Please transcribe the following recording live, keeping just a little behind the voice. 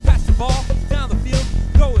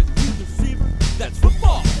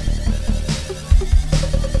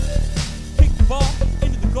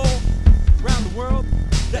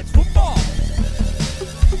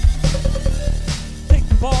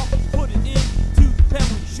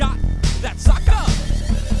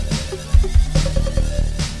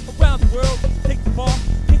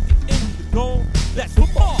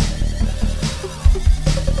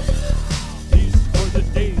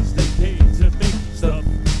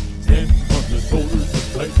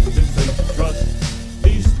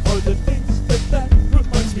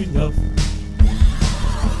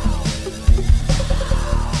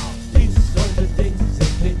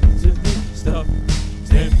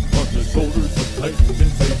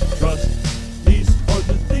Titans they trust. These are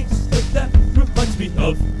the things that reminds me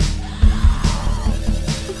of.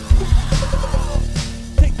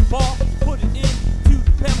 Take the ball, put it into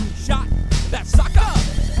the penalty shot. That's soccer.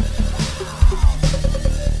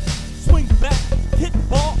 Swing back, hit the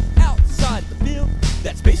ball outside the field.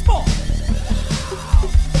 That's baseball.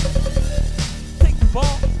 Take the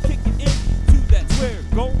ball, kick it into that square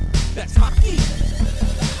goal. That's hockey.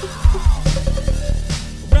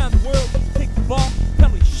 Around the world, take the ball,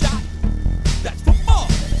 penalty shot. That's football.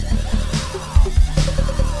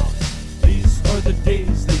 These are the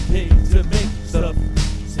days they pay to make stuff.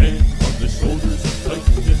 Stand on the shoulders of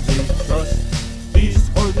Titans they trust. These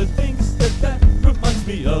are the things that reminds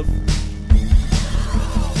me of.